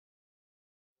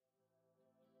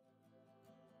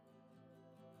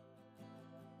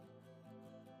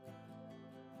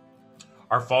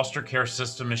Our foster care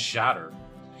system is shattered.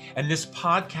 And this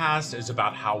podcast is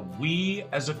about how we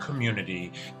as a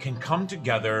community can come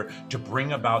together to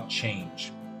bring about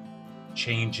change.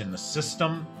 Change in the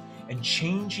system and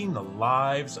changing the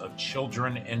lives of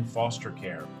children in foster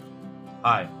care.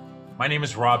 Hi, my name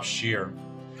is Rob Scheer.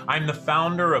 I'm the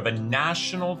founder of a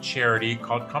national charity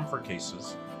called Comfort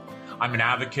Cases. I'm an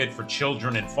advocate for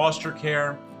children in foster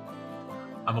care.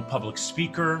 I'm a public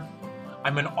speaker.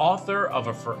 I'm an author of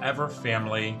A Forever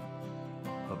Family.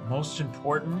 But most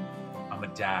important, I'm a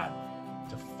dad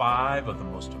to 5 of the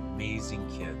most amazing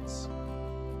kids.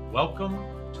 Welcome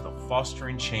to the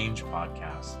Fostering Change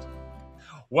podcast.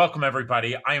 Welcome,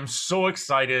 everybody. I am so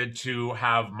excited to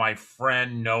have my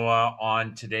friend Noah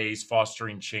on today's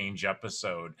Fostering Change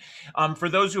episode. For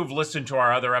those who have listened to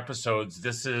our other episodes,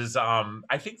 this is,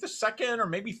 I think, the second or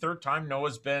maybe third time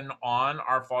Noah's been on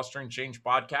our Fostering Change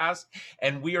podcast.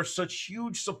 And we are such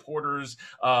huge supporters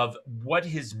of what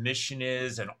his mission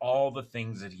is and all the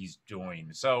things that he's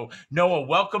doing. So, Noah,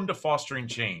 welcome to Fostering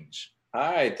Change.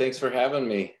 Hi, thanks for having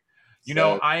me. You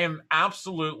know, I am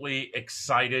absolutely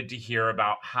excited to hear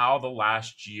about how the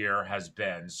last year has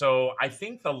been. So I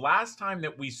think the last time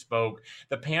that we spoke,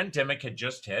 the pandemic had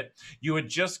just hit. You had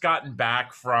just gotten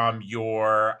back from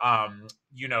your,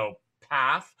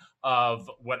 path of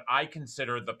what I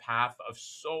consider the path of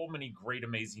so many great,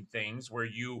 amazing things, where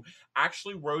you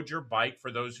actually rode your bike,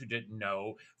 for those who didn't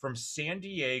know, from San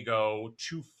Diego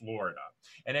to Florida.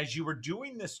 And as you were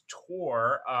doing this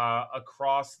tour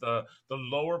across the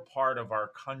lower part of our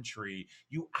country,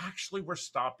 you actually were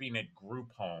stopping at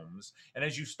group homes. And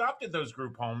as you stopped at those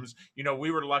group homes, you know,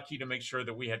 we were lucky to make sure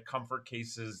that we had Comfort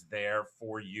Cases there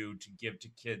for you to give to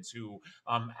kids who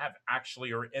have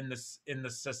actually are in the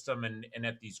system and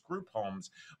at these group homes.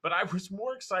 But I was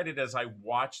more excited as I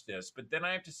watched this. But then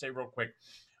I have to say real quick,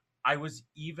 I was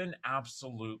even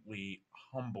absolutely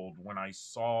humbled when I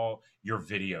saw your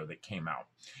video that came out,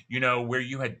 you know, where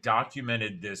you had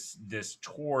documented this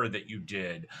tour that you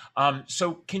did.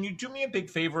 So can you do me a big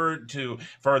favor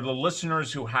for the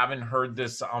listeners who haven't heard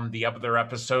this on the other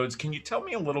episodes, can you tell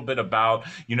me a little bit about,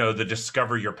 you know, the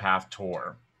Discover Your Path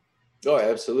tour? Oh,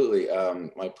 absolutely.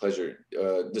 My pleasure.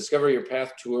 Discover Your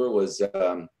Path tour was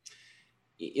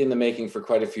in the making for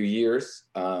quite a few years.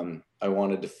 I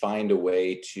wanted to find a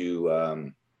way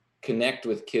to connect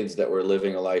with kids that were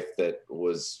living a life that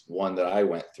was one that I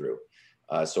went through.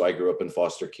 So I grew up in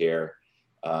foster care.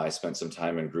 I spent some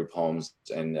time in group homes,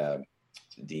 and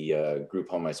the group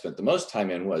home I spent the most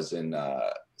time in was in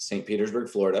St. Petersburg,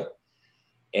 Florida.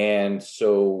 And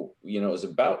so, you know, it was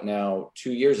about now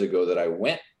 2 years ago that I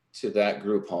went to that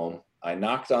group home. I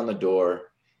knocked on the door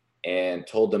and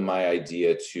told them my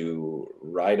idea to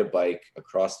ride a bike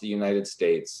across the United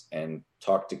States and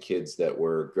talk to kids that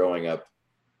were growing up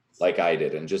like I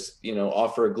did, and just, you know,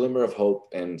 offer a glimmer of hope.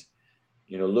 And,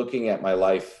 you know, looking at my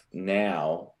life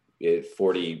now at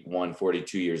 41,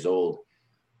 42 years old,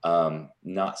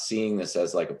 not seeing this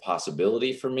as like a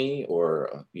possibility for me,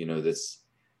 or, you know, this,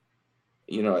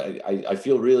 you know, I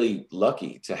feel really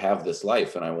lucky to have this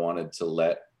life, and I wanted to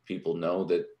let people know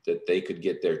that they could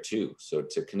get there too. So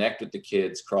to connect with the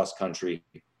kids cross country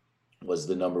was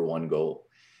the number one goal.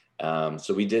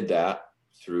 So we did that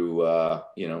through,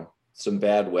 you know, some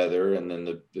bad weather. And then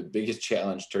the biggest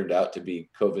challenge turned out to be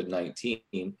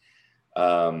COVID-19.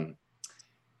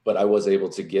 But I was able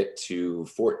to get to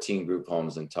 14 group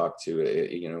homes and talk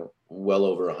to, you know, well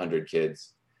over 100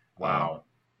 kids. Wow.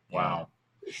 Wow.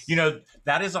 You know,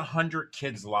 that is 100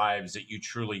 kids' lives that you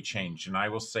truly changed. And I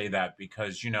will say that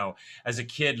because, you know, as a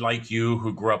kid like you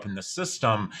who grew up in the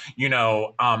system, you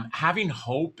know, having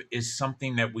hope is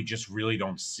something that we just really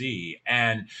don't see.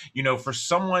 And, you know, for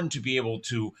someone to be able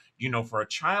to, you know, for a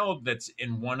child that's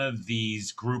in one of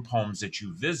these group homes that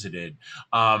you visited,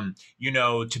 you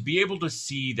know, to be able to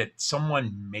see that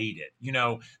someone made it. You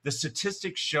know, the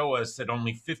statistics show us that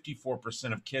only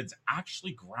 54% of kids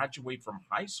actually graduate from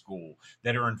high school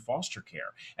that are in foster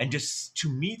care. And just to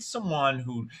meet someone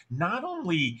who not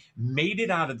only made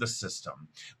it out of the system,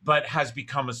 but has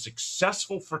become a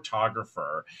successful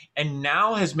photographer and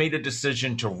now has made a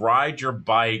decision to ride your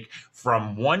bike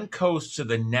from one coast to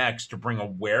the next to bring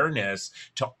awareness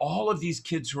to all of these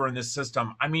kids who are in this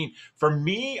system. I mean, for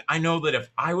me, I know that if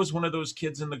I was one of those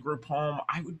kids in the group home,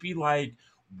 I would be like,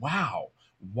 wow,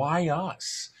 why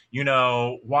us? You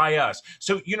know, why us?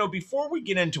 So, you know, before we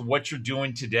get into what you're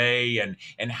doing today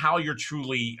and how you're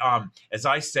truly, as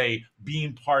I say,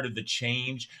 being part of the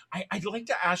change, I'd like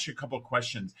to ask you a couple of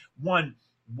questions. One,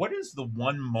 what is the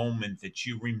one moment that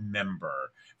you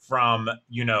remember from,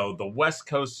 you know, the West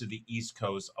Coast to the East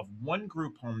Coast of one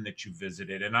group home that you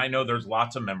visited. And I know there's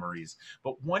lots of memories,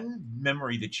 but one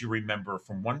memory that you remember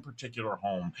from one particular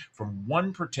home, from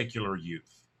one particular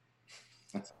youth.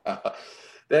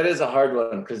 That is a hard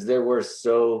one because there were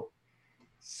so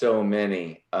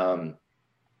many. Boy,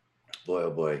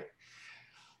 oh boy.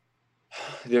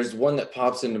 There's one that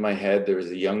pops into my head. There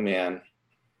was a young man,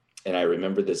 and I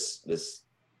remember this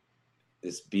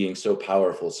being so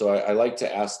powerful. So I like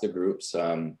to ask the groups,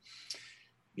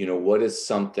 you know, what is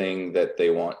something that they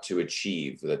want to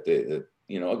achieve, that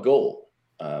you know, a goal,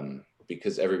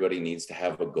 because everybody needs to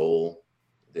have a goal.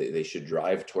 They should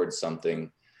drive towards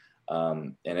something.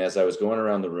 And as I was going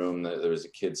around the room, there was a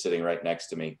kid sitting right next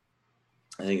to me.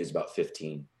 I think he was about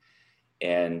 15.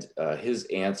 And his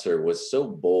answer was so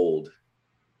bold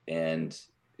and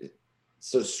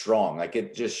so strong. Like,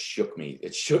 it just shook me.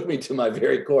 It shook me to my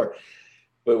very core.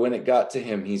 But when it got to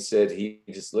him, he said, he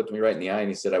just looked me right in the eye and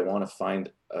he said, I want to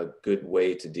find a good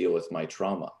way to deal with my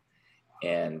trauma.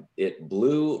 And it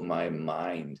blew my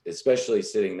mind, especially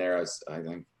sitting there. I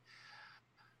think,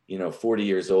 you know, 40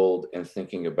 years old and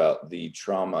thinking about the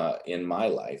trauma in my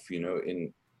life, you know,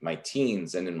 in my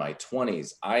teens and in my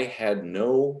 20s. I had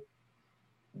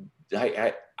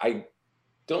I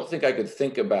don't think I could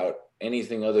think about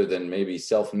anything other than maybe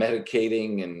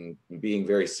self-medicating and being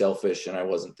very selfish. And I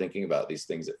wasn't thinking about these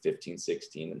things at 15,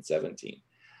 16, and 17.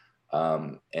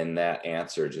 And that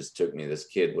answer just took me. This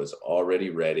kid was already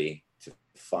ready to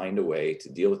find a way to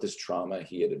deal with this trauma.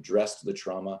 He had addressed the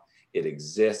trauma. It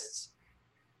exists.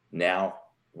 Now,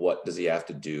 what does he have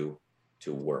to do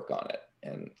to work on it?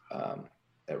 And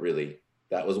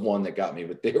that was one that got me,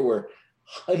 but there were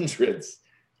hundreds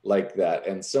like that,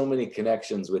 and so many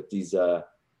connections with these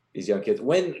young kids.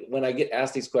 When I get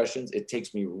asked these questions, it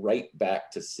takes me right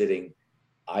back to sitting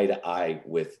eye to eye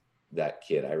with that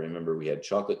kid. I remember we had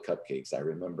chocolate cupcakes. I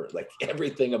remember like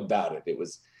everything about it.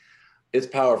 It's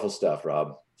powerful stuff,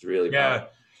 Rob. It's really powerful.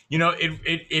 You know,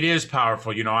 it is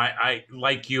powerful. You know, I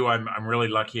like you, I'm really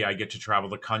lucky. I get to travel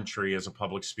the country as a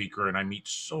public speaker, and I meet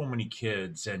so many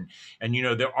kids, and you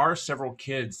know, there are several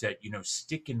kids that, you know,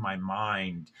 stick in my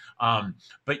mind.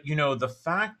 But you know, the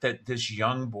fact that this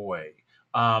young boy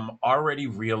already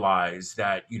realized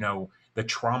that, you know, the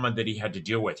trauma that he had to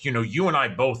deal with. You know, you and I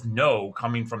both know,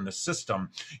 coming from the system,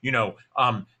 you know,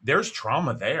 there's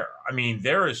trauma there. I mean,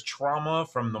 there is trauma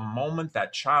from the moment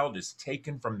that child is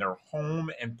taken from their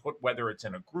home and put, whether it's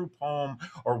in a group home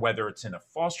or whether it's in a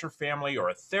foster family or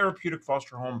a therapeutic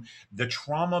foster home. The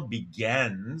trauma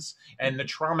begins, and the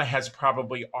trauma has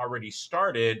probably already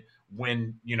started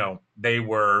when, you know, they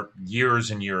were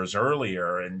years and years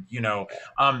earlier. And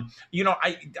I'm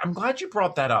glad you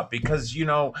brought that up, because, you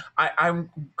know, I'm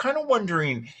kind of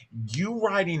wondering, you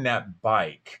riding that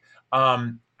bike,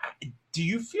 do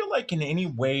you feel like in any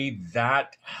way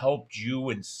that helped you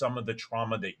in some of the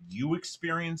trauma that you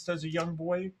experienced as a young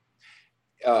boy?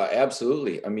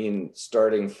 Absolutely. I mean,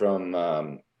 starting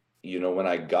from, you know, when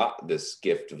I got this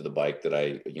gift of the bike that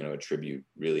I, you know, attribute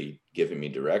really giving me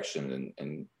direction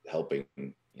and helping,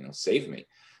 you know, save me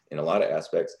in a lot of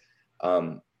aspects.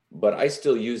 But I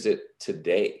still use it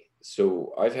today.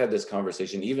 So I've had this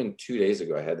conversation, even 2 days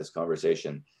ago, I had this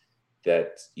conversation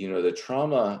that, you know, the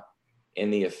trauma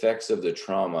and the effects of the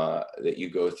trauma that you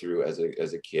go through as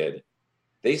a kid,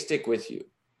 they stick with you.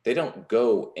 They don't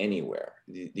go anywhere.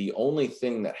 The only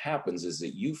thing that happens is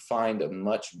that you find a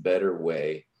much better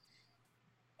way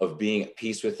of being at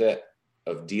peace with it,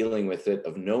 of dealing with it,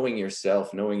 of knowing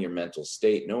yourself, knowing your mental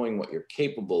state, knowing what you're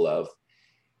capable of.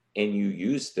 And you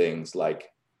use things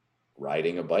like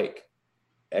riding a bike,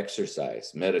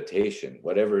 exercise, meditation,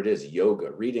 whatever it is,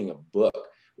 yoga, reading a book,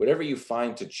 whatever you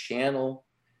find to channel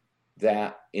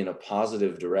that in a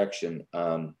positive direction.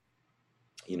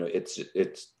 You know, it's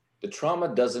the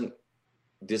trauma doesn't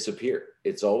disappear.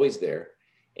 It's always there.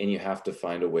 And you have to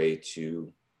find a way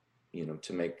to, you know,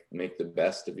 to make the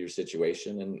best of your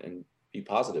situation and be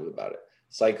positive about it.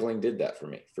 Cycling did that for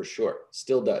me, for sure.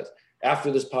 Still does.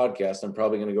 After this podcast, I'm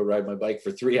probably going to go ride my bike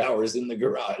for 3 hours in the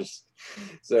garage.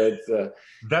 So it's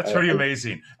that's pretty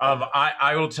amazing.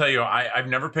 I will tell you, I've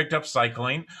never picked up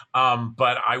cycling,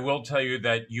 but I will tell you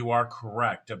that you are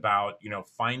correct about, you know,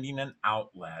 finding an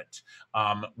outlet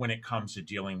when it comes to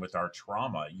dealing with our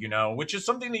trauma, you know, which is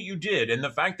something that you did. And the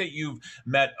fact that you've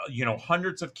met, you know,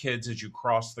 hundreds of kids as you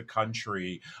cross the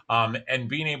country, and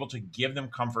being able to give them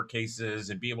comfort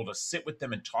cases and be able to sit with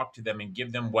them and talk to them and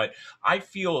give them what I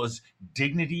feel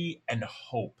dignity and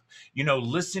hope.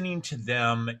 Listening to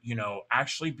them,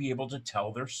 actually be able to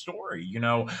tell their story.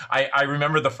 I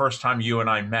remember the first time you and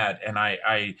I met, and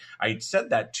I said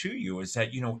that to you, is that,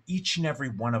 each and every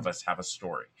one of us have a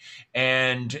story.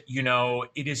 And,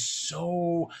 it is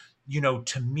so,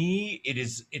 to me,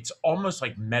 it's almost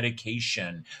like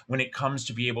medication when it comes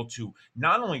to be able to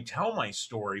not only tell my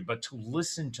story, but to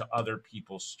listen to other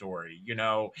people's story,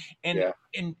 and Yeah.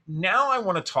 and now I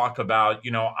want to talk about,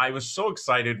 I was so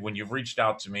excited when you reached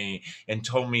out to me and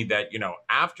told me that,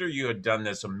 after you had done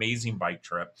this amazing bike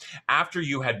trip, after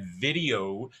you had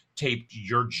video taped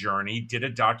your journey, did a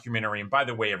documentary. And by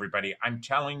the way, everybody, I'm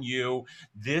telling you,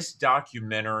 this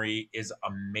documentary is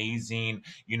amazing.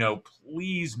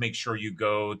 Please make sure you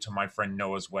go to my friend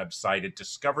Noah's website at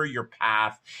Discover Your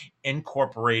Path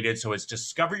Incorporated. So it's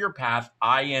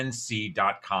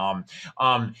discoveryourpathinc.com.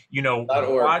 .org,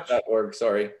 Watch. .org,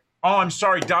 sorry. Oh, I'm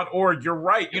sorry, .org. You're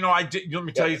right. I did. Let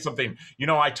me tell Yep. you something.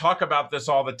 I talk about this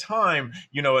all the time,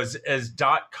 as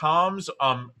 .coms,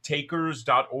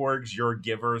 takers.org's your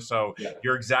giver. So Yeah.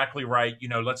 you're exactly right.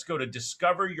 Let's go to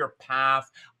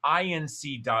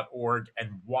discoveryourpathinc.org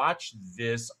and watch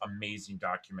this amazing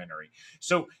documentary.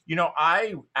 So,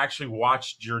 I actually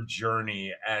watched your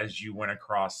journey as you went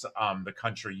across the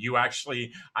country.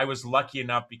 I was lucky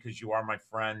enough, because you are my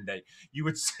friend, that you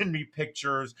would send me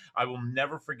pictures. I will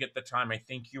never forget the time, I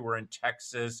think you were in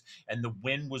Texas, and the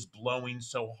wind was blowing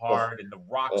so Oh, hard and the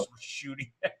rocks oh. were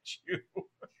shooting at you.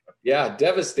 Yeah,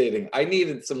 devastating. I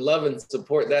needed some love and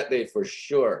support that day for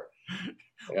sure.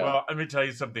 Yeah. Well, let me tell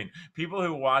you something. People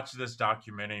who watch this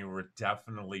documentary would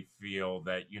definitely feel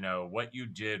that, what you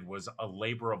did was a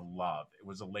labor of love. It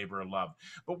was a labor of love.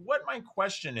 But what my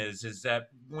question is that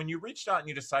when you reached out and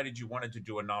you decided you wanted to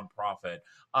do a nonprofit,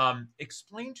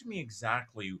 explain to me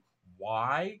exactly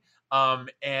why,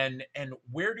 and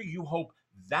where do you hope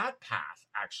that path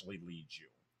actually leads you?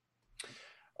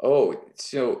 Oh,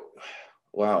 so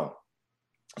wow.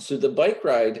 So the bike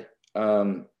ride,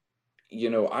 I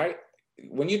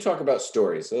when you talk about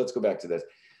stories, so let's go back to this.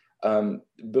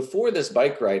 Before this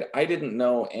bike ride, I didn't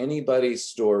know anybody's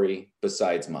story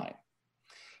besides mine.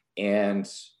 And,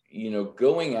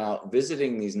 going out,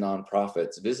 visiting these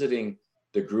nonprofits, visiting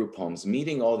the group homes,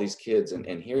 meeting all these kids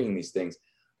and hearing these things,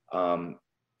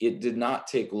 it did not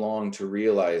take long to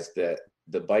realize that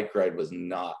the bike ride was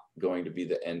not going to be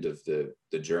the end of the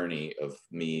journey of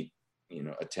me,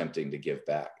 attempting to give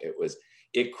back.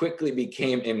 It quickly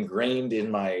became ingrained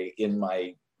in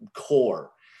my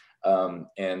core.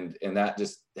 And that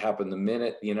just happened the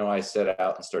minute, I set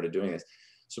out and started doing this.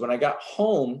 So when I got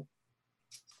home,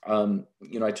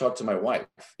 I talked to my wife,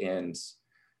 and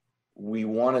we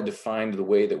wanted to find the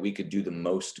way that we could do the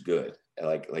most good,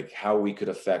 like how we could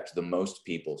affect the most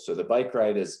people. So the bike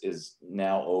ride is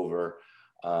now over.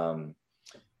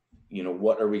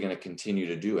 What are we going to continue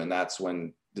to do? And that's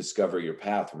when Discover Your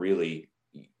Path really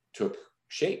took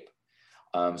shape.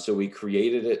 So we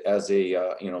created it as a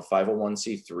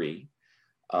 501c3.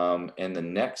 And the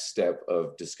next step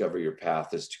of Discover Your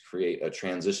Path is to create a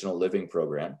transitional living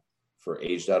program for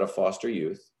aged out of foster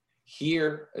youth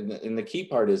here. And the key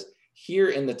part is here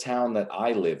in the town that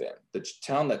I live in, the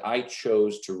town that I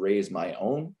chose to raise my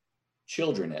own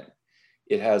children in.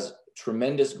 It has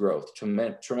tremendous growth,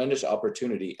 tremendous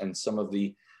opportunity, and some of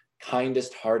the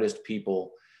kindest, hardest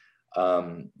people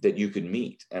that you could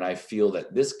meet. And I feel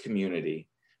that this community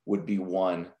would be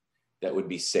one that would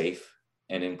be safe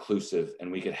and inclusive,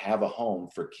 and we could have a home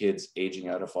for kids aging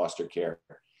out of foster care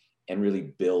and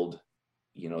really build,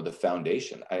 the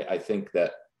foundation. I think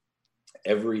that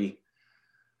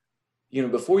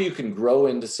before you can grow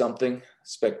into something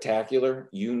spectacular,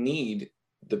 you need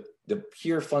the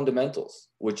pure fundamentals,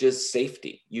 which is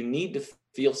safety. You need to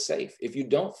feel safe. If you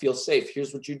don't feel safe,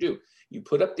 here's what you do. You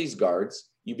put up these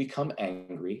guards, you become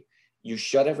angry, you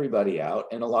shut everybody out.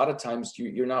 And a lot of times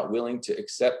you're not willing to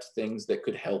accept things that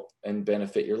could help and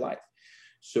benefit your life.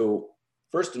 So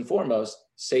first and foremost,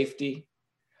 safety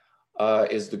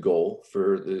is the goal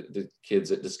for the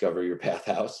kids at Discover Your Path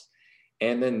House.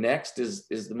 And then next is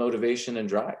the motivation and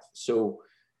drive. So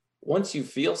once you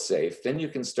feel safe, then you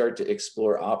can start to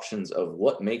explore options of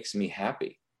what makes me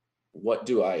happy. What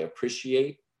do I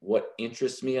appreciate? What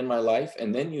interests me in my life?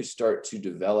 And then you start to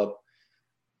develop,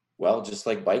 well, just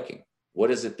like biking. What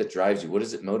is it that drives you? What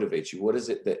does it motivate you? What is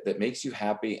it that makes you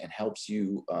happy and helps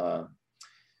you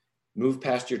move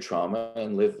past your trauma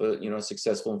and live a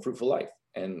successful and fruitful life?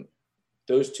 And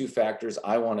those two factors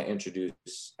I want to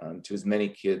introduce to as many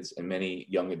kids and many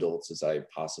young adults as I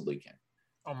possibly can.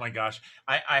 Oh my gosh.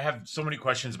 I have so many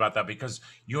questions about that because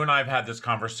you and I have had this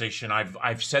conversation.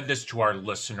 I've said this to our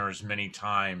listeners many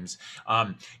times.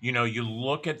 You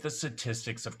look at the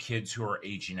statistics of kids who are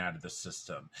aging out of the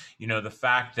system. The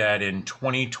fact that in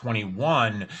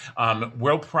 2021,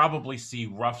 we'll probably see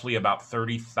roughly about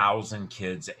 30,000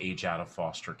 kids age out of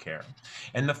foster care.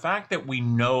 And the fact that we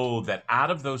know that out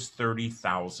of those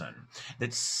 30,000, that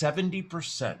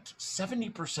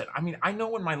 70%, I mean, I know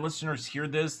when my listeners hear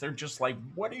this, they're just like,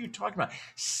 what are you talking about?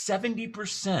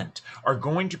 70% are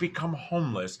going to become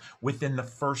homeless within the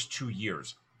first 2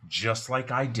 years, just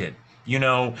like I did. You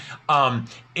know,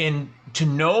 and to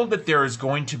know that there is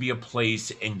going to be a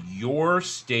place in your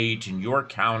state, in your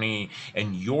county,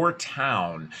 in your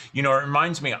town, it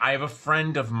reminds me, I have a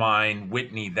friend of mine,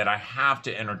 Whitney, that I have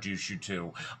to introduce you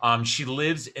to. She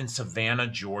lives in Savannah,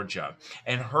 Georgia,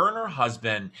 and her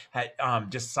husband had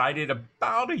decided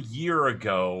about a year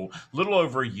ago, little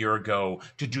over a year ago,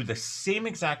 to do the same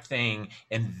exact thing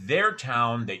in their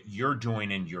town that you're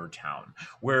doing in your town,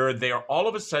 where they are all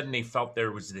of a sudden they felt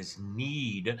there was this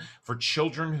need for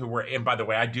children who were, and by the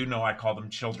way, I do know I call them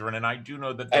children, and I do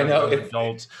know that I they're know young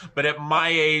adults, but at my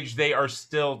age, they are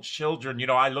still children.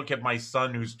 I look at my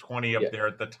son who's 20 yeah, up there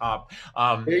at the top,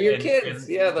 they're your and kids.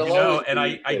 Yeah, they'll always and be I,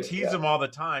 your I kids. tease Yeah, him all the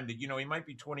time that, he might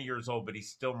be 20 years old, but he's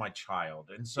still my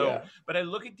child. And so, yeah. but I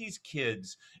look at these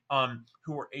kids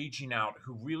who are aging out,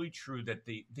 who really true that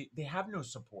they have no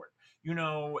support,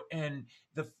 and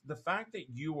the fact that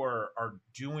you are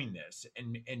doing this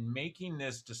and making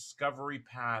this discovery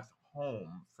path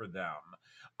home for them,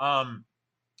 um,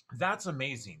 that's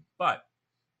amazing. But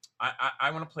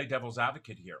I want to play devil's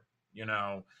advocate here, you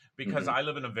know, because Hmm. I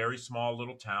live in a very small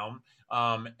little town.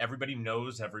 Everybody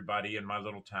knows everybody in my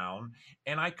little town.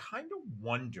 And I kind of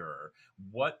wonder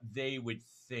what they would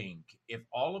think if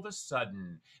all of a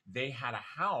sudden they had a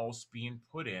house being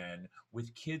put in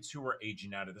with kids who are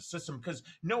aging out of the system. Because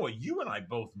Noah, you and I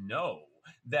both know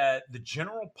that the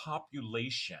general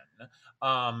population,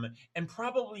 and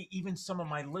probably even some of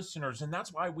my listeners, and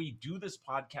that's why we do this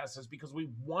podcast, is because we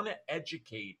want to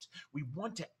educate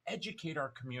our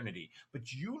community.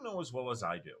 But you know as well as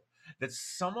I do that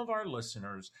some of our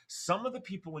listeners, some of the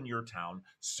people in your town,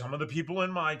 some of the people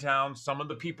in my town, some of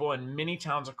the people in many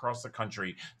towns across the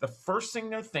country, the first thing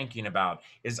they're thinking about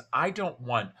is, I don't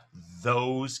want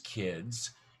those kids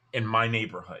in my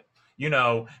neighborhood.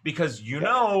 Because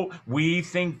Yeah. we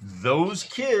think those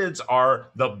kids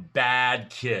are the bad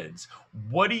kids.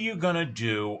 What are you going to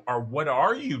do, or what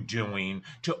are you doing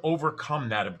to overcome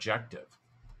that objective?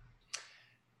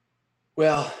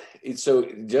 Well, so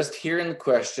just hearing the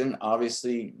question,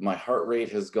 obviously my heart rate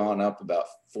has gone up about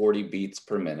 40 beats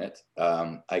per minute.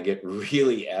 I get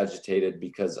really agitated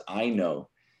because I know,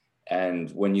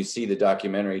 and when you see the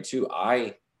documentary too,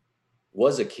 I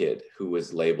was a kid who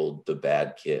was labeled the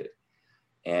bad kid.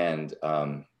 And,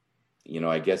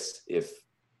 I guess if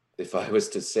I was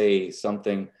to say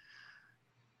something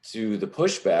to the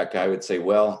pushback, I would say,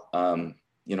 well,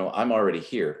 I'm already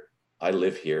here. I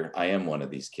live here. I am one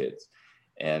of these kids.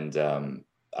 And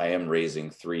I am raising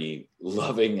three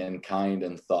loving and kind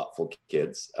and thoughtful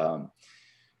kids.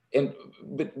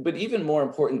 But even more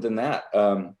important than that,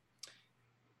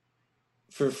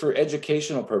 for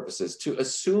educational purposes, to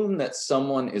assume that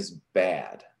someone is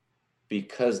bad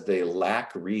because they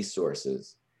lack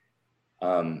resources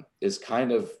is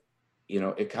kind of,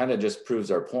 it kind of just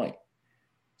proves our point.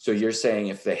 So you're saying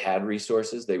if they had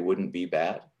resources, they wouldn't be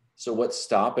bad. So what's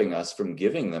stopping us from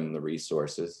giving them the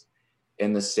resources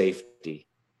and the safety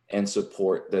and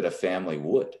support that a family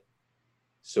would?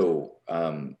 So,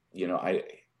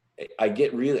 I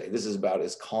get really, this is about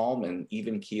as calm and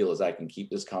even keel as I can keep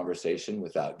this conversation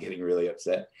without getting really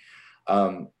upset.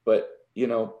 But,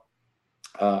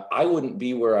 I wouldn't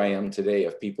be where I am today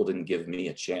if people didn't give me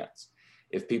a chance,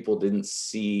 if people didn't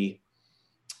see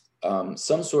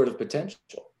some sort of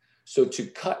potential. So to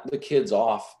cut the kids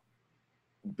off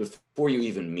before you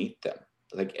even meet them,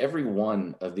 like every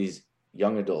one of these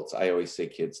young adults, I always say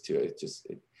kids too,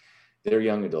 they're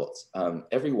young adults.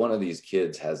 Every one of these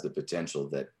kids has the potential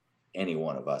that any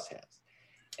one of us has.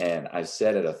 And I've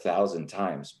said it 1,000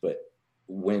 times, but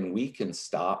when we can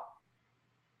stop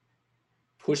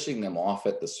pushing them off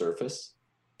at the surface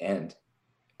and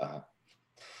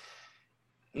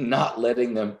not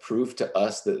letting them prove to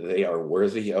us that they are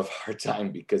worthy of our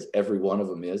time, because every one of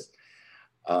them is,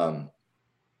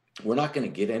 we're not going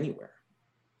to get anywhere.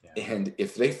 Yeah. And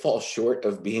if they fall short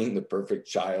of being the perfect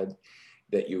child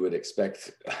that you would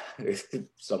expect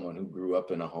someone who grew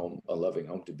up in a loving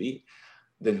home to be,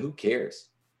 then who cares?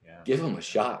 Yeah. Give them a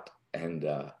shot, and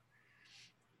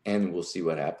we'll see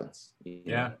what happens.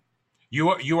 Yeah.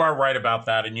 You are right about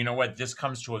that, and you know what? This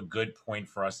comes to a good point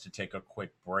for us to take a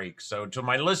quick break. So, to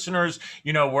my listeners,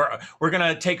 we're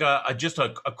gonna take a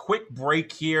quick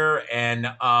break here, and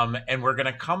we're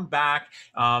gonna come back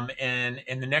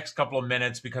in the next couple of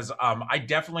minutes because I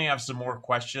definitely have some more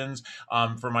questions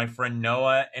for my friend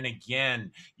Noah. And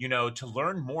again, to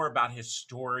learn more about his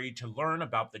story, to learn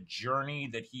about the journey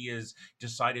that he has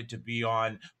decided to be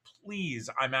on, please,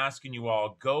 I'm asking you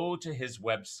all, go to his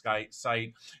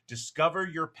website, Discover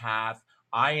Your Path,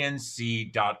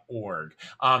 inc.org.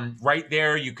 Right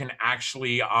there, you can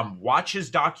actually watch his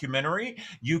documentary.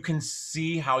 You can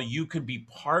see how you can be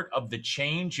part of the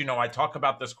change. I talk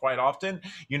about this quite often.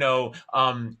 We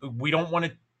don't want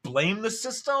to blame the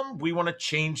system. We want to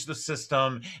change the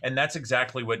system. And that's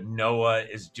exactly what Noah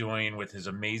is doing with his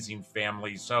amazing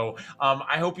family. So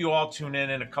I hope you all tune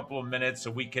in a couple of minutes so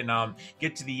we can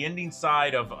get to the ending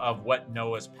side of what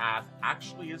Noah's path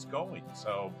actually is going.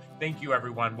 So thank you,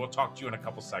 everyone. We'll talk to you in a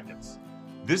couple seconds.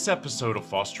 This episode of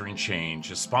Fostering Change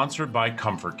is sponsored by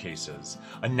Comfort Cases,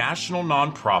 a national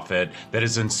nonprofit that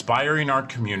is inspiring our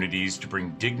communities to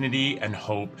bring dignity and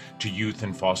hope to youth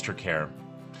in foster care.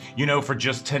 For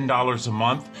just $10 a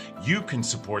month, you can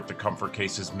support the Comfort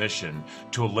Cases mission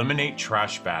to eliminate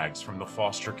trash bags from the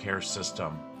foster care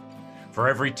system. For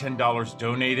every $10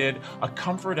 donated, a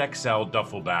Comfort XL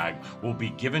duffel bag will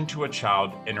be given to a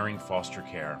child entering foster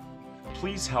care.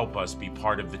 Please help us be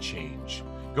part of the change.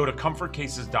 Go to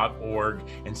comfortcases.org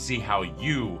and see how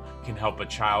you can help a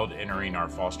child entering our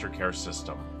foster care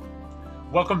system.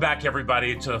 Welcome back,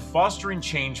 everybody, to the Fostering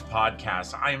Change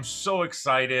podcast. I am so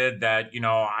excited that,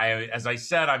 as I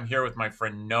said, I'm here with my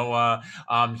friend Noah.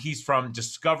 He's from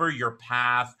Discover Your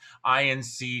Path,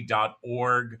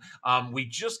 inc.org. We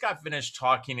just got finished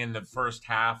talking in the first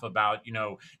half about,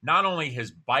 not only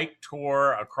his bike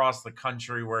tour across the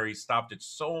country where he stopped at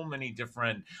so many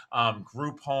different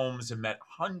group homes and met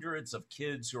hundreds of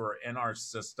kids who are in our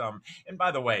system. And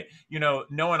by the way, Noah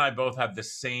and I both have the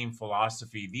same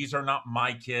philosophy. These are not my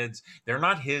kids. They're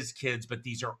not his kids, but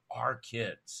these are our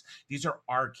kids. These are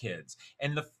our kids.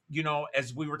 And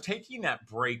as we were taking that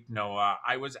break, Noah,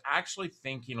 I was actually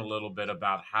thinking a little bit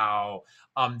about how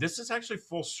this is actually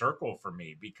full circle for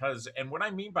me and what I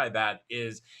mean by that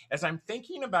is, as I'm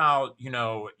thinking about,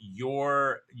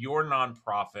 your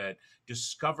nonprofit,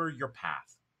 Discover Your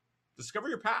Path. Discover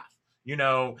Your Path.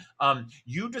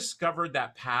 You discovered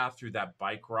that path through that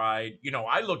bike ride.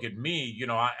 I look at me,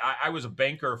 I was a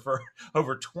banker for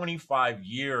over 25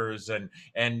 years and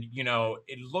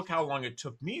look how long it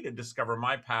took me to discover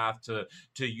my path to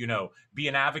be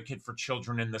an advocate for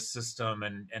children in the system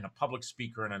and a public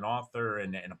speaker and an author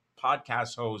and a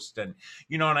podcast host. And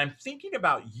I'm thinking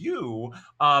about you,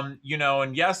 and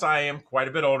yes, I am quite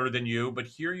a bit older than you, but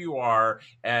here you are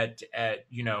at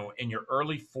in your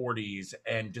early 40s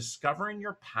and discovering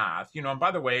your path. And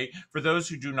by the way, for those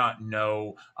who do not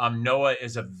know, Noah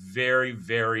is a very,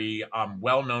 very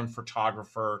well-known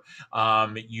photographer.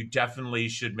 You definitely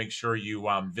should make sure you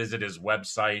visit his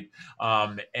website.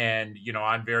 And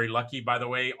I'm very lucky, by the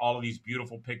way, all of these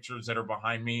beautiful pictures that are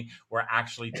behind me were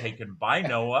actually taken by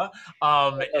Noah.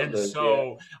 And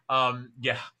so,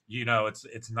 yeah,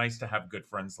 it's nice to have good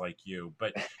friends like you.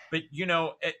 But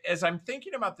as I'm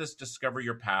thinking about this Discover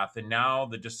Your Path and now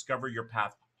the Discover Your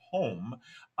Path home,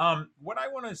 what I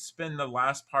want to spend the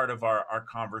last part of our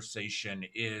conversation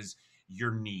is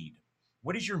your need.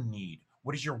 What is your need?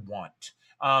 What is your want?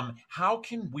 How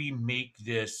can we make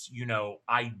this,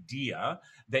 idea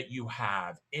that you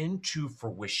have into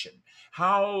fruition?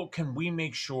 How can we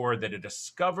make sure that a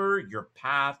Discover Your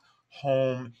Path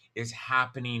home is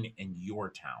happening in your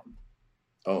town?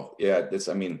 Oh yeah,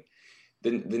 the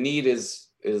need is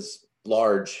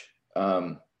large.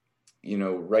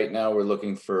 Right now we're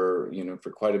looking for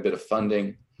quite a bit of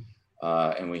funding,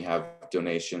 and we have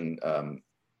donation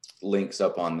links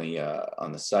up on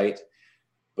the site.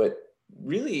 But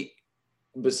really,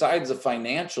 besides a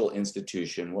financial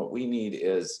institution, what we need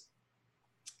is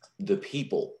the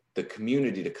people, the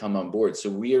community to come on board. So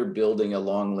we are building a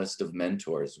long list of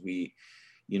mentors. We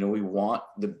want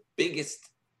the biggest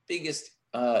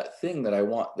thing that I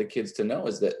want the kids to know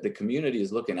is that the community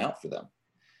is looking out for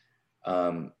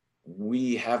them.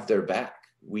 We have their back.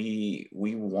 We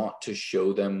want to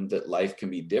show them that life can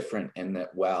be different, and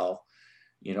that while,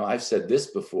 I've said this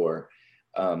before,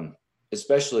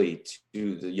 especially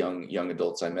to the young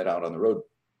adults I met out on the road,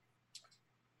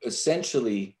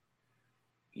 essentially,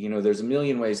 there's a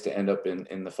million ways to end up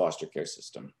in the foster care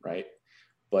system, right?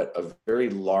 But a very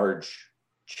large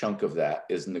chunk of that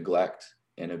is neglect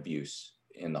and abuse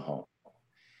in the home.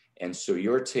 And so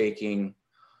you're taking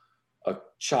a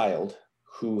child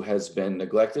who has been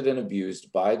neglected and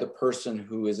abused by the person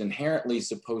who is inherently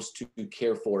supposed to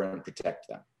care for and protect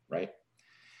them, right?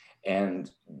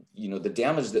 And, you know, the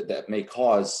damage that that may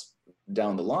cause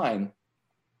down the line,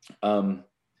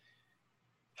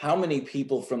 how many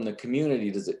people from the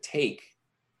community does it take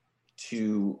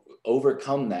to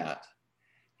overcome that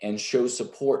and show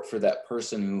support for that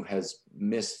person who has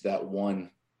missed that one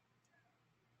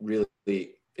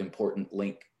really important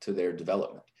link to their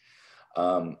development?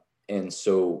 And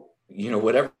so, you know,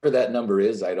 whatever that number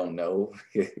is, I don't know.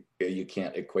 You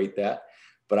can't equate that,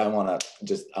 but I want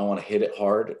to hit it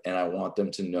hard, and I want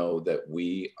them to know that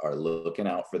we are looking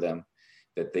out for them,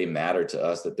 that they matter to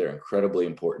us, that they're incredibly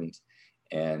important,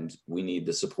 and we need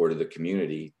the support of the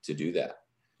community to do that.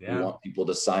 Yeah. We want people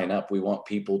to sign up. We want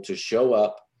people to show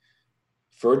up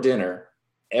for dinner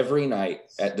every night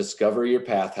at Discover Your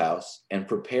Path House and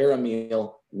prepare a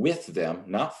meal with them,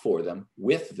 not for them,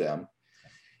 with them,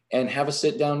 and have a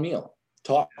sit-down meal,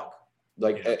 talk.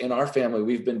 Like in our family,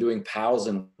 we've been doing pals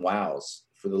and wows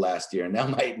for the last year. And now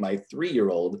my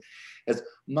 3-year-old has,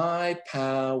 my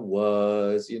pal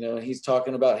was, you know, he's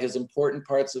talking about his important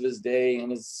parts of his day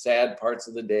and his sad parts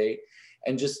of the day,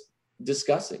 and just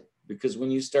discussing. Because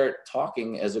when you start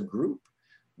talking as a group,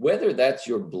 whether that's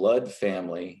your blood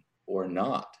family or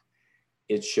not,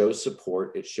 it shows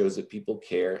support, it shows that people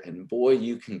care, and boy,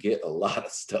 you can get a lot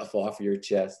of stuff off your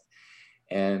chest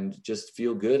and just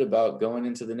feel good about going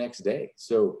into the next day.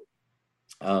 So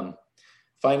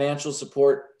financial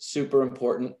support, super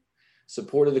important.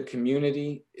 Support of the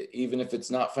community, even if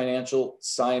it's not financial,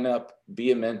 sign up,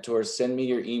 be a mentor, send me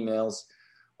your emails.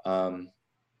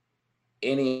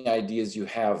 Any ideas you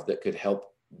have that could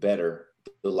help better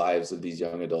the lives of these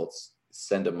young adults,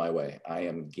 send them my way. I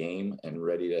am game and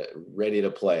ready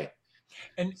to play.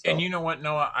 And you know what,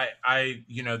 Noah, I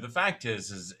you know, the fact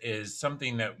is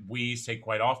something that we say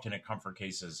quite often at Comfort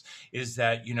Cases is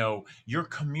that, you know, your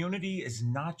community is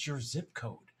not your zip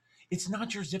code. It's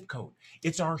not your zip code.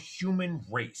 It's our human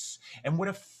race. And what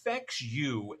affects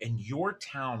you in your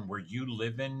town where you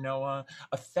live in, Noah,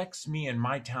 affects me in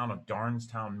my town of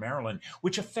Darnestown, Maryland,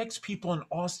 which affects people in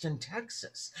Austin,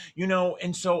 Texas. You know,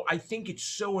 and so I think it's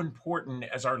so important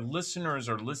as our listeners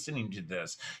are listening to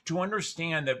this to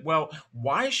understand that, well,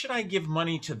 why should I give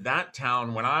money to that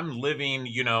town when I'm living,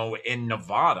 you know, in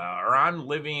Nevada, or I'm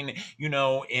living, you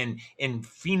know, in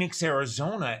Phoenix,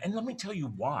 Arizona? And let me tell you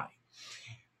why.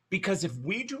 Because if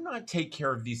we do not take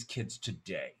care of these kids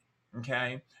today,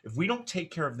 okay, if we don't take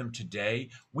care of them today,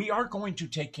 we are going to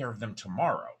take care of them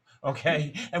tomorrow.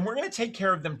 Okay. And we're going to take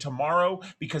care of them tomorrow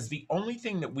because the only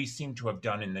thing that we seem to have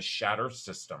done in the shatter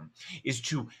system is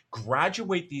to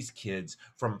graduate these kids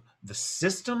from the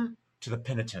system to the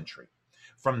penitentiary.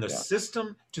 From the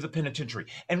system to the penitentiary.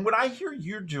 And what I hear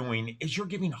you're doing is you're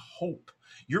giving hope.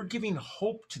 You're giving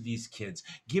hope to these kids,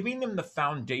 giving them the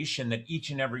foundation that each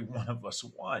and every one of us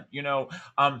want. You know,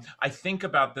 I think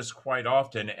about this quite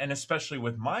often, and especially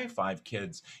with my 5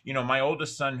 kids. You know, my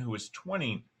oldest son, who is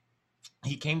 20,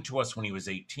 he came to us when he was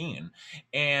 18.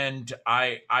 And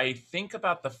I think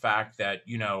about the fact that,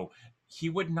 you know, he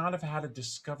would not have had to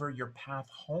discover your path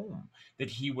home that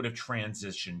he would have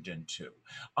transitioned into.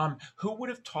 Who would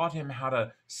have taught him how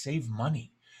to save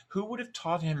money? Who would have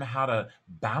taught him how to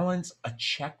balance a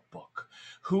checkbook?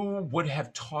 Who would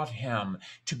have taught him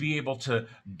to be able to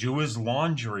do his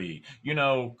laundry, you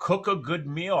know, cook a good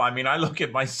meal? I mean, I look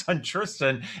at my son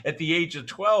Tristan at the age of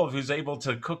 12, who's able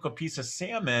to cook a piece of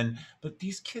salmon, but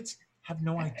these kids have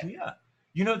no idea.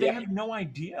 You know, they have no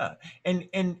idea. And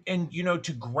you know,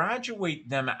 to graduate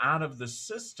them out of the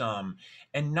system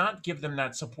and not give them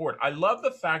that support. I love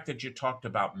the fact that you talked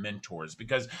about mentors,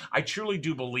 because I truly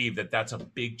do believe that that's a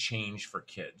big change for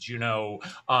kids. You know,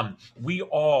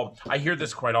 I hear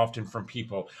this quite often from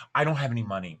people. I don't have any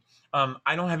money.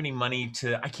 I don't have any money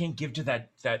I can't give to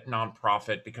that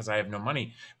nonprofit because I have no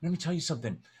money. Let me tell you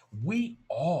something. We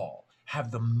all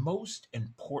have the most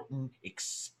important,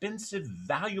 expensive,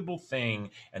 valuable thing,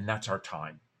 and that's our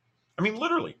time. I mean,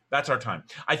 literally, that's our time.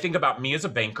 I think about me as a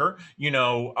banker, you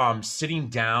know, sitting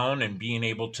down and being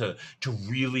able to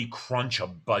really crunch a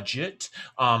budget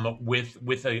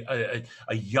with a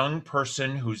young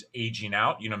person who's aging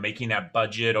out, you know, making that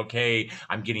budget. Okay,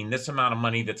 I'm getting this amount of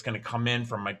money that's going to come in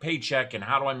from my paycheck, and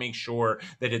how do I make sure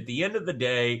that at the end of the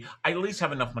day, I at least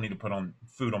have enough money to put on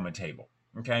food on my table?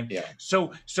 Okay. Yeah.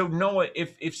 So Noah,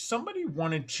 if somebody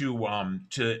wanted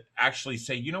to actually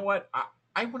say, you know what,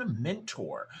 I want to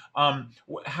mentor,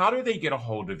 how do they get a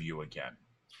hold of you again?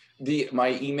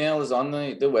 My email is on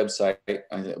the website.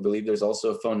 I believe there's also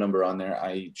a phone number on there.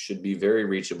 I should be very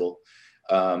reachable.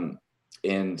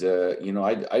 And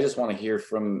I just want to hear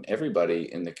from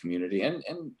everybody in the community and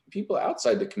people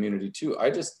outside the community too.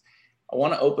 I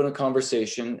want to open a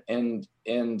conversation, and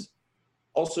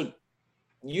also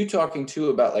you talking too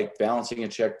about like balancing a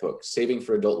checkbook, saving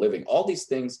for adult living, all these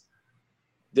things.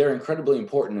 They're incredibly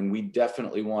important, and we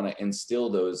definitely want to instill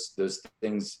those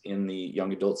things in the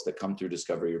young adults that come through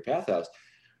Discover Your Path House.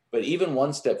 But even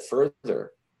one step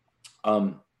further,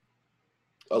 a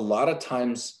lot of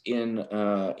times in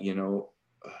a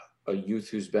youth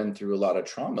who's been through a lot of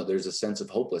trauma, there's a sense of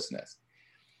hopelessness.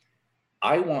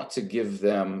 I want to give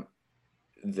them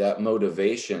that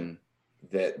motivation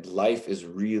that life is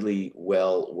really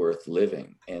well worth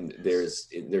living, and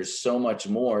there's so much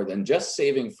more than just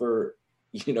saving for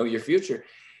your future.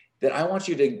 That I want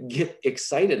you to get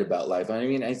excited about life. I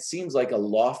mean, it seems like a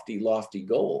lofty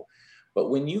goal, but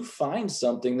when you find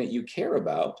something that you care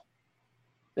about,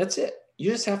 that's it.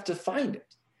 You just have to find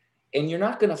it. And you're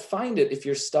not going to find it if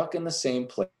you're stuck in the same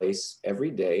place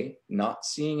every day, not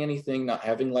seeing anything, not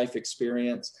having life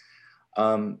experience.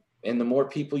 And the more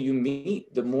people you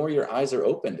meet, the more your eyes are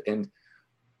opened. And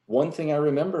one thing I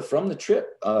remember from the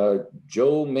trip,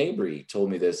 Joe Mabry told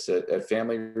me this at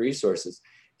Family Resources,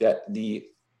 that the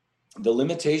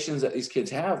limitations that these kids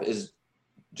have is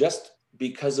just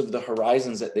because of the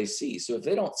horizons that they see. So if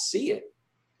they don't see it,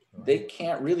 they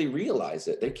can't really realize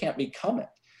it. They can't become it.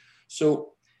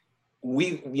 So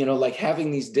we, like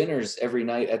having these dinners every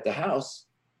night at the house,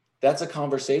 that's a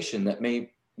conversation that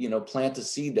may, plant a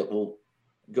seed that will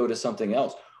go to something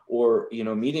else. Or,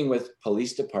 meeting with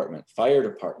police department, fire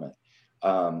department.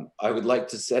 I would like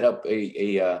to set up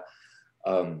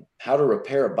how to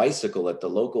repair a bicycle at the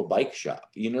local bike shop,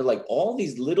 like all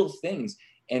these little things.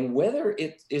 And whether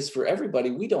it is for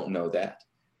everybody, we don't know that.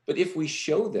 But if we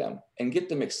show them and get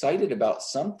them excited about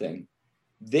something,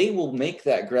 they will make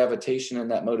that gravitation and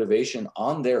that motivation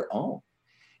on their own.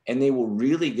 And they will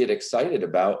really get excited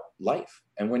about life.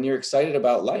 And when you're excited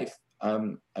about life,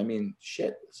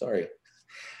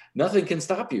 nothing can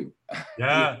stop you.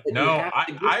 Yeah,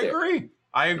 I agree.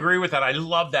 I agree with that. I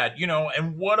love that.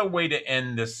 And what a way to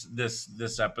end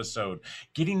this episode.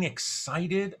 Getting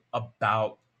excited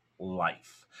about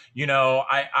life.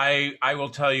 I will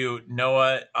tell you,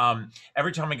 Noah,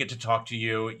 every time I get to talk to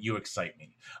you, you excite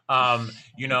me.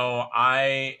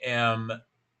 I am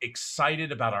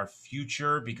excited about our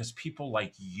future because people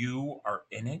like you are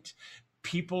in it.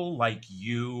 People like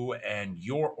you and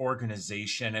your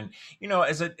organization. And,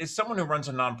 as someone who runs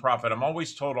a nonprofit, I'm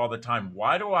always told all the time,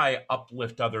 why do I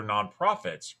uplift other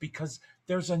nonprofits? Because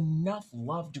there's enough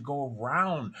love to go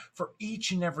around for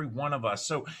each and every one of us.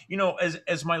 So,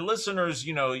 as my listeners,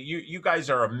 you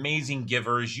guys are amazing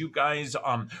givers. You guys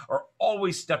are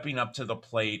always stepping up to the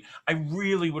plate. I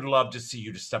really would love to see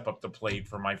you to step up the plate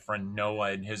for my friend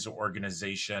Noah and his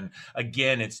organization.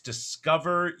 Again, it's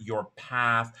Discover Your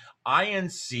Path,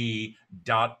 inc.org.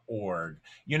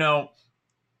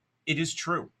 It is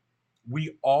true.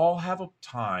 We all have a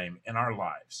time in our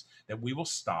lives that we will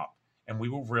stop and we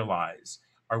will realize,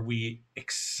 are we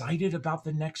excited about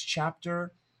the next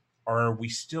chapter, or are we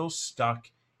still stuck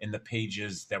in the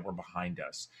pages that were behind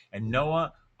us? And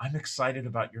Noah, I'm excited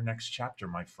about your next chapter,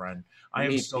 my friend. I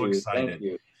am so excited. Thank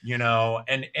you.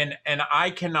 And I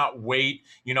cannot wait.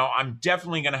 I'm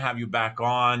definitely going to have you back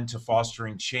on to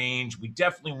Fostering Change. We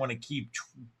definitely want to keep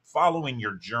following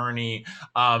your journey.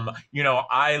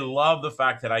 I love the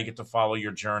fact that I get to follow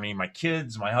your journey. My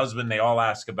kids, my husband, they all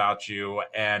ask about you,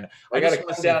 and I got to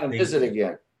come down and visit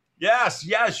again. Yes,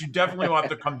 you definitely will have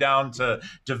to come down to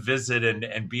visit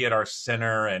and be at our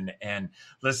center. And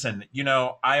listen,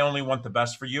 I only want the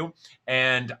best for you.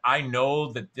 And I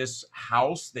know that this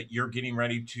house that you're getting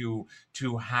ready to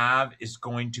have is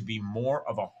going to be more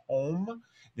of a home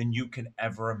than you can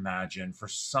ever imagine for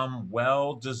some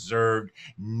well-deserved,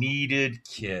 needed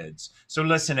kids. So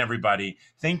listen, everybody,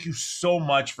 thank you so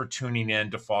much for tuning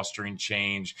in to Fostering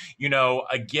Change.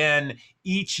 Again,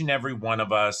 each and every one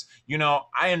of us,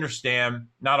 I understand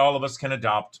not all of us can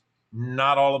adopt,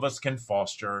 not all of us can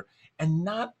foster, and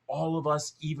not all of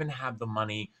us even have the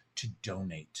money to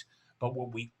donate. But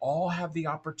what we all have the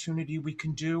opportunity we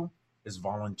can do is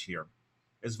volunteer.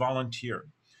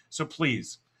 So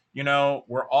please,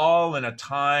 we're all in a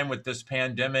time with this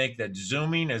pandemic that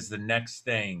Zooming is the next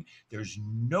thing. There's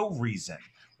no reason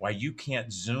why you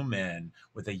can't Zoom in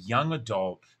with a young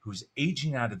adult who's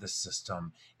aging out of the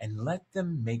system and let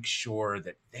them make sure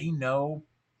that they know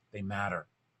they matter.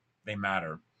 They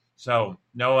matter. So,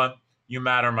 Noah, you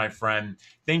matter, my friend.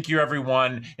 Thank you,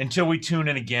 everyone. Until we tune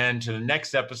in again to the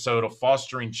next episode of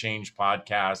Fostering Change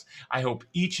podcast, I hope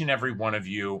each and every one of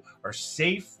you are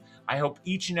safe. I hope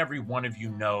each and every one of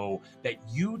you know that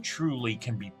you truly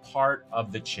can be part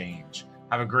of the change.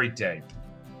 Have a great day.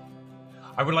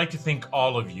 I would like to thank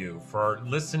all of you for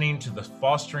listening to the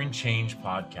Fostering Change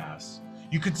podcast.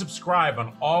 You can subscribe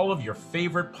on all of your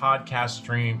favorite podcast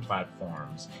streaming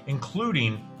platforms,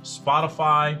 including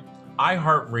Spotify,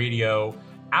 iHeartRadio,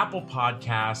 Apple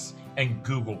Podcasts, and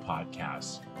Google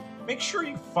Podcasts. Make sure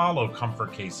you follow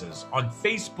Comfort Cases on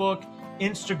Facebook,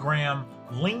 Instagram,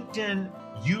 LinkedIn,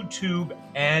 YouTube,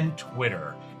 and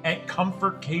Twitter at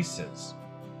Comfort Cases.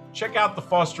 Check out the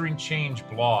Fostering Change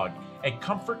blog at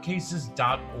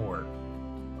comfortcases.org.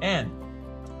 And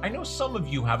I know some of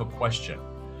you have a question,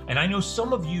 and I know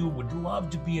some of you would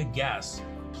love to be a guest.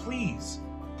 Please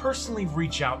personally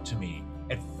reach out to me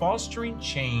at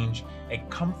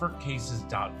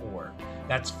fosteringchange@comfortcases.org.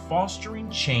 That's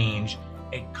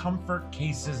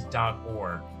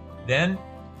fosteringchange@comfortcases.org. Then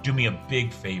do me a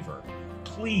big favor.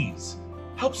 Please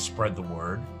help spread the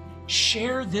word.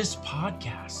 Share this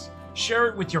podcast. Share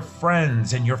it with your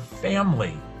friends and your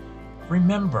family.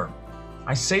 Remember,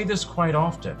 I say this quite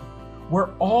often,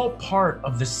 we're all part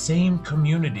of the same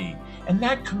community, and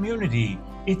that community,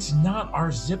 it's not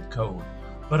our zip code,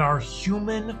 but our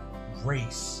human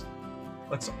race.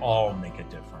 Let's all make a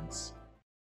difference.